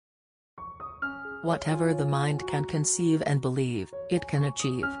Whatever the mind can conceive and believe, it can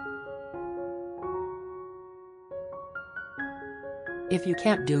achieve. If you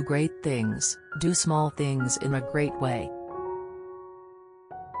can't do great things, do small things in a great way.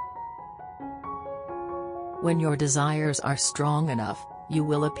 When your desires are strong enough, you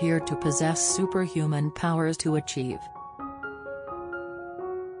will appear to possess superhuman powers to achieve.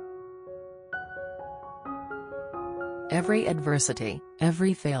 Every adversity,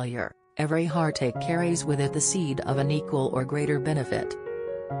 every failure, every heartache carries with it the seed of an equal or greater benefit.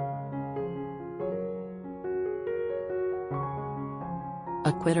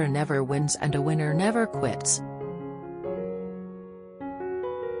 A quitter never wins and a winner never quits.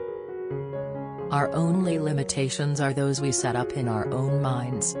 Our only limitations are those we set up in our own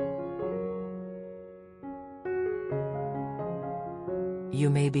minds. You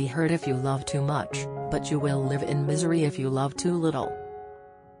may be hurt if you love too much, but you will live in misery if you love too little.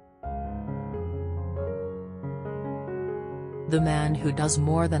 The man who does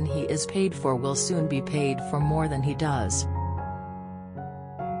more than he is paid for will soon be paid for more than he does.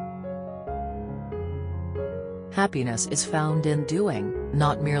 Happiness is found in doing,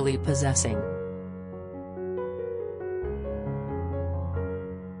 not merely possessing.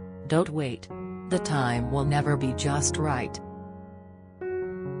 Don't wait. The time will never be just right.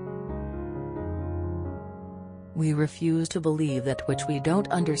 We refuse to believe that which we don't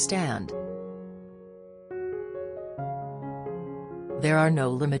understand. There are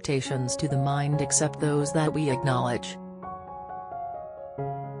no limitations to the mind except those that we acknowledge.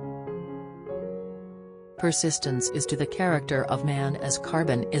 Persistence is to the character of man as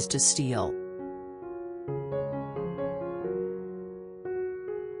carbon is to steel.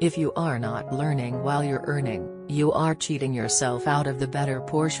 If you are not learning while you're earning, you are cheating yourself out of the better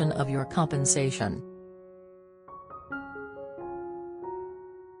portion of your compensation.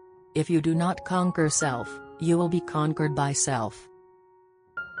 If you do not conquer self, you will be conquered by self.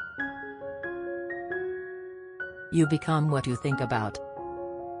 You become what you think about.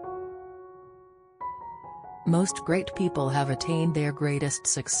 Most great people have attained their greatest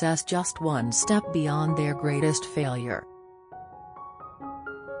success just one step beyond their greatest failure.